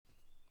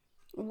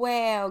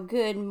Well,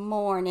 good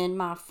morning,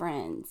 my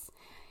friends.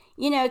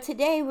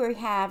 Today we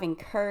have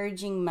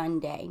Encouraging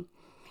Monday.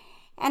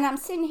 And I'm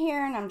sitting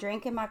here and I'm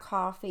drinking my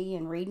coffee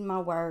and reading my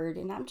word.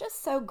 And I'm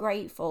just so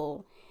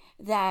grateful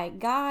that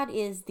God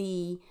is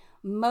the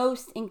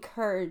most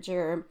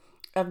encourager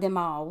of them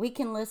all. We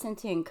can listen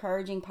to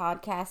encouraging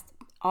podcasts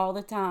all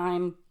the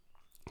time.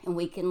 And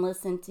we can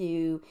listen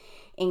to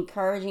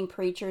encouraging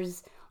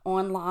preachers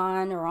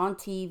online or on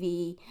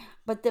TV.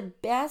 But the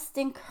best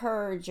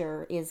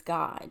encourager is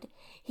God.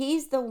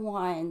 He's the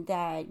one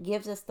that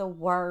gives us the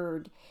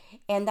word,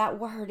 and that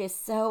word is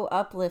so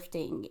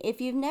uplifting. If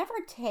you've never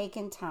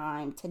taken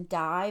time to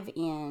dive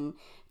in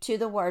to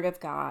the word of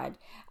God,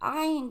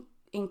 I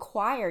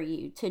inquire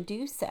you to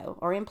do so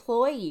or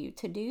employ you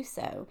to do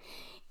so.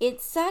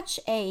 It's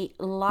such a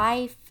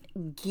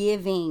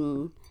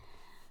life-giving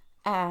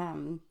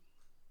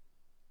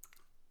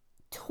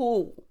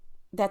tool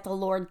that the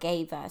Lord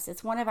gave us.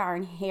 It's one of our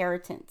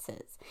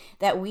inheritances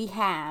that we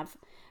have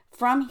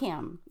from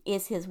Him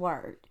is His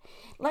Word.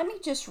 Let me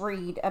just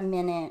read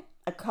a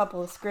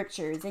couple of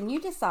scriptures, and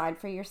you decide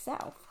for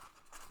yourself.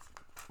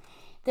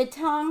 The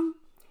tongue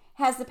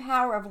has the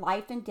power of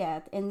life and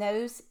death, and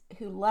those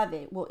who love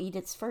it will eat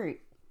its fruit.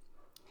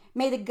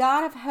 May the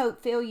God of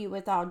hope fill you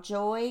with all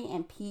joy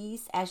and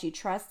peace as you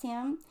trust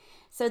Him,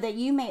 so that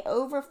you may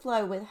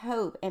overflow with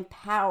hope and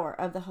power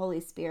of the Holy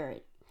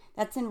Spirit.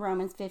 That's in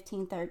Romans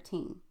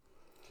 15:13.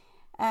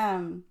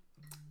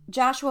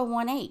 Joshua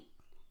 1:8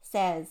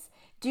 says,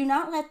 "Do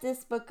not let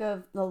this book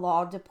of the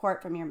law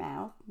depart from your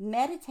mouth.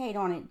 Meditate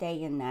on it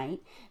day and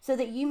night, so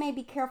that you may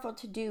be careful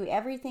to do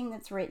everything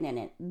that's written in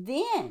it.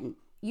 Then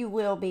you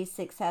will be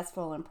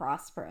successful and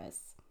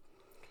prosperous."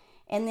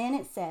 And then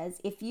it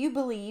says, "If you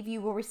believe,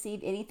 you will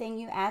receive anything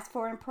you ask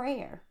for in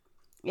prayer.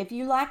 If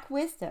you lack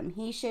wisdom,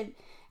 he should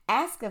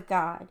ask of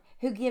God,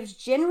 who gives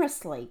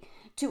generously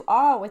to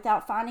all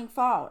without finding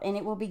fault, and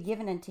it will be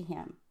given unto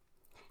him."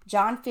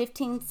 John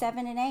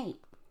 15:7 and 8.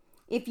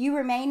 "If you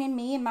remain in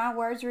me and my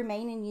words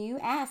remain in you,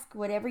 ask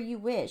whatever you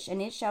wish,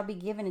 and it shall be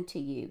given unto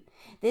you.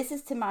 This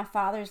is to my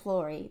Father's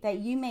glory, that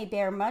you may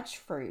bear much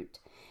fruit,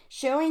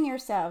 showing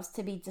yourselves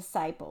to be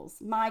disciples,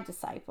 my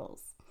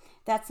disciples."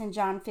 That's in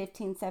John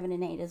 15:7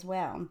 and 8 as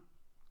well.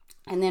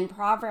 And then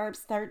Proverbs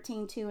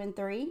 13:2 and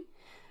 3.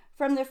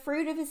 "From the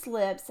fruit of his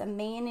lips a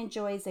man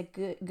enjoys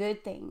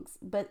good things,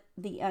 but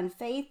the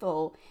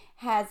unfaithful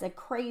has a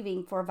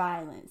craving for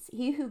violence.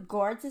 He who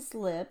guards his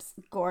lips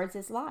guards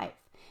his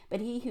life, but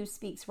he who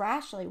speaks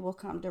rashly will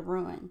come to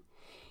ruin."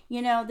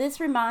 This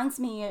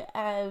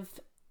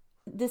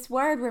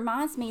word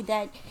reminds me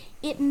that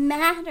it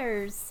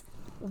matters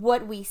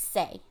what we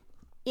say.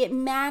 It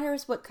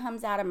matters what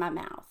comes out of my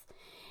mouth.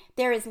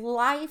 There is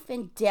life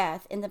and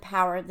death in the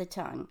power of the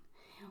tongue.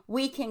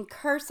 We can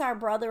curse our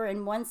brother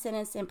in one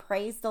sentence and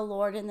praise the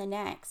Lord in the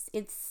next.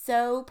 It's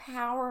so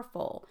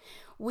powerful.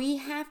 We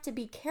have to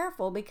be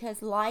careful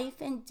because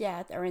life and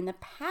death are in the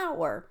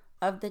power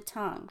of the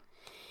tongue.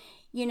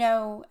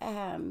 I'll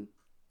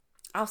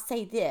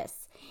say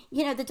this.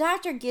 The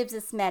doctor gives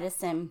us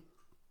medicine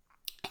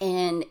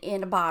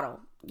in a bottle,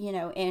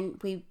 and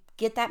we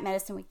get that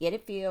medicine, we get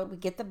it filled, we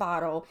get the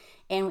bottle,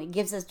 and it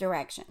gives us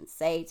directions.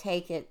 Say,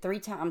 take it 3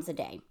 times a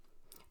day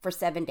for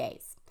 7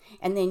 days,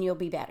 and then you'll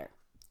be better.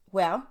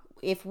 Well,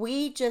 if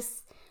we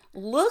just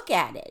look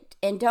at it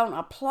and don't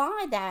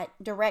apply that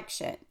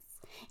directions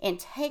and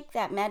take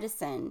that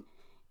medicine,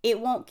 it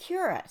won't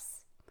cure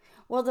us.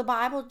 Well, the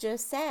Bible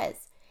just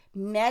says,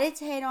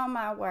 meditate on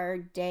my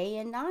word day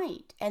and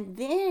night, and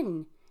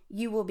then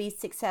you will be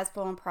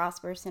successful and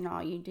prosperous in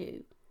all you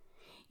do.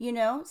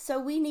 So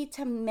we need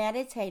to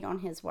meditate on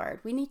his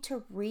word. We need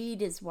to read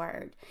his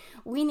word.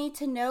 We need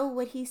to know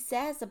what he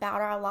says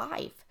about our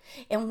life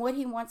and what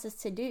he wants us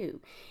to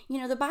do.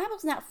 The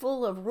Bible's not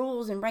full of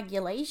rules and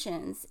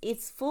regulations.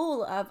 It's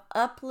full of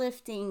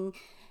uplifting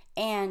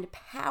and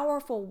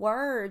powerful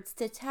words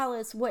to tell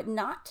us what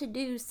not to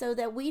do so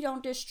that we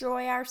don't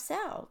destroy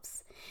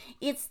ourselves.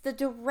 It's the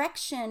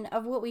direction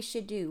of what we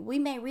should do. We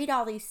may read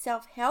all these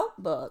self-help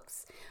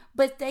books,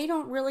 but they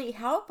don't really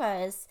help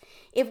us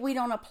if we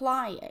don't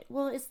apply it.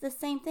 Well, it's the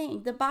same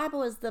thing. The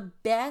Bible is the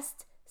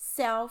best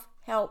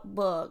self-help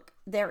book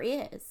there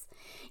is.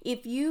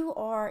 If you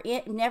are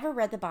never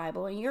read the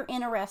Bible and you're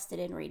interested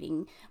in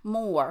reading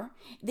more,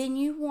 then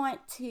you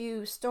want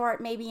to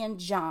start maybe in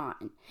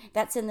John.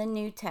 That's in the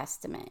New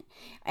Testament.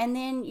 And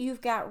then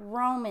you've got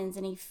Romans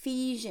and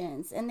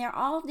Ephesians, and they're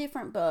all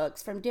different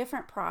books from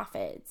different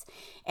prophets,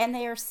 and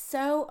they are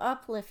so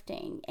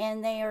uplifting,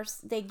 and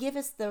they give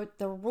us the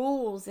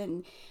rules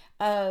and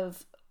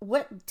of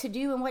what to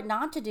do and what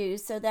not to do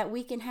so that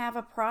we can have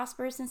a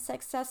prosperous and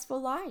successful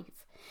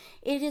life.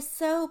 It is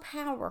so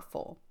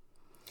powerful.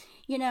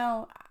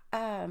 You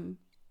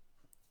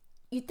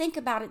think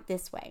about it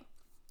this way.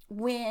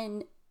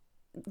 When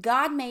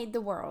God made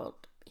the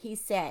world, he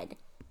said,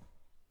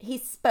 he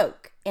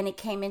spoke and it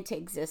came into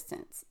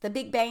existence. The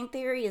Big Bang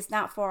Theory is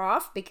not far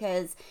off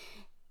because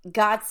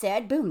God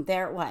said, boom,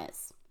 there it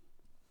was.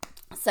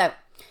 So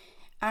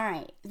All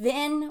right.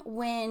 Then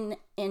when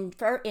in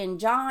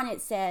John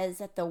it says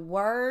that the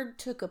Word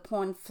took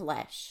upon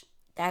flesh.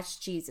 That's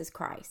Jesus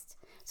Christ.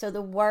 So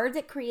the Word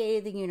that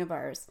created the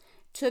universe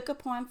took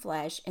upon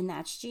flesh, and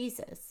that's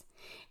Jesus.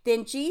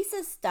 Then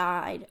Jesus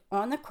died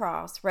on the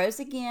cross, rose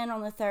again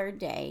on the third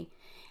day,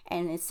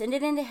 and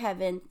ascended into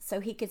heaven so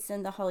he could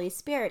send the Holy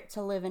Spirit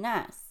to live in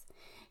us.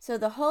 So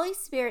the Holy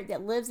Spirit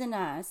that lives in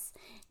us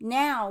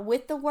now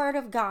with the Word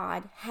of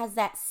God has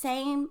that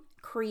same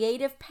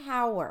creative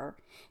power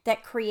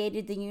that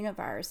created the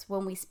universe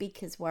when we speak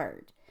his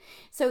word.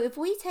 So if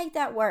we take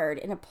that word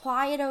and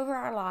apply it over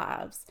our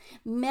lives,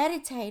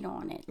 meditate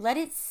on it, let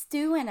it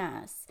stew in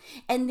us,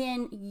 and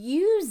then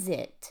use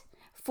it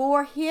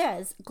for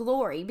his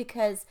glory,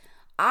 because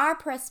our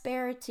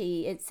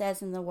prosperity, it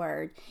says in the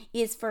word,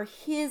 is for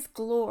his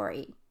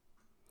glory,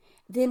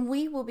 then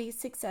we will be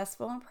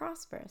successful and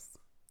prosperous.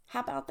 How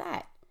about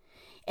that?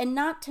 And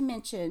not to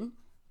mention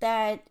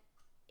that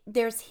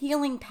there's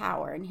healing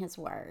power in his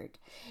word.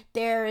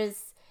 There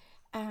is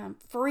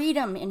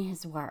freedom in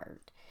his word.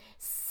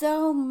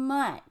 So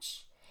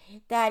much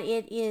that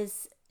it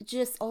is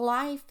just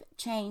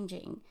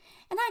life-changing.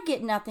 And I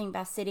get nothing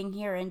by sitting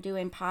here and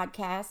doing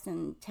podcasts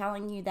and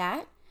telling you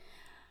that.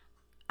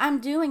 I'm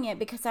doing it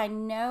because I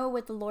know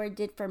what the Lord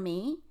did for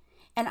me,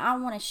 and I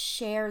want to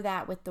share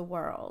that with the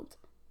world.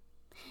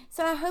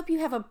 So I hope you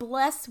have a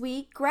blessed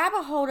week. Grab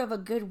a hold of a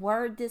good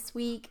word this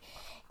week,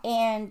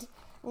 and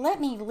let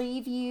me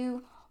leave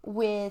you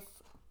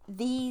with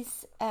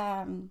these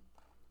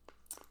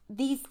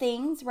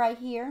things right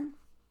here.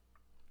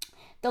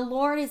 The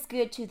Lord is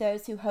good to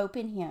those who hope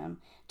in him,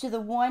 to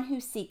the one who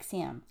seeks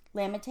him.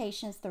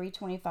 Lamentations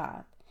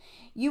 3:25.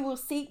 You will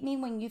seek me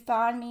when you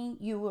find me.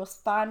 You will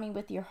find me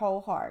with your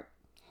whole heart.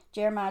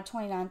 Jeremiah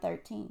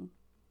 29:13.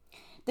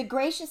 The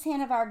gracious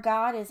hand of our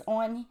God is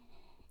on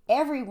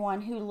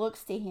everyone who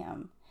looks to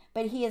him,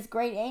 but he has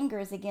great anger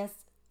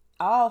against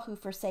all who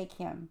forsake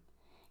him.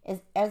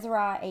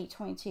 Ezra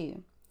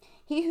 8:22.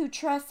 He who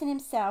trusts in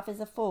himself is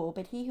a fool,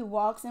 but he who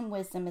walks in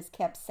wisdom is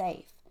kept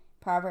safe.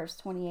 Proverbs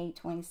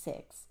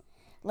 28:26.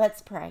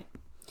 Let's pray.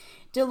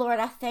 Dear Lord,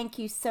 I thank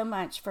you so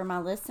much for my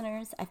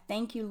listeners. I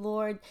thank you,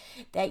 Lord,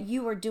 that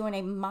you are doing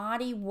a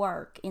mighty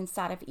work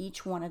inside of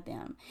each one of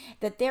them,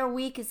 that their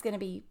week is going to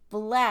be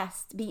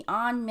blessed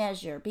beyond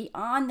measure,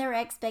 beyond their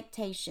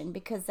expectation,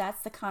 because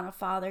that's the kind of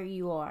Father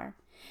you are.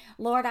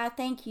 Lord, I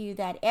thank you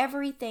that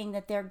everything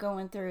that they're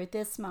going through at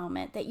this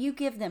moment, that you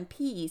give them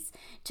peace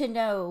to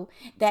know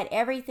that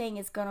everything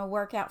is going to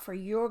work out for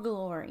your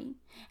glory.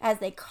 As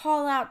they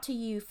call out to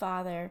you,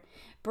 Father,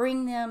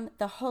 bring them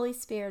the Holy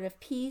Spirit of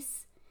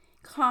peace,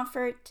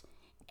 comfort,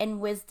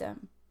 and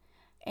wisdom.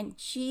 In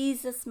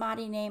Jesus'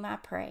 mighty name I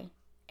pray.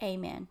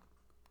 Amen.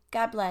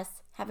 God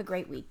bless. Have a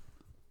great week.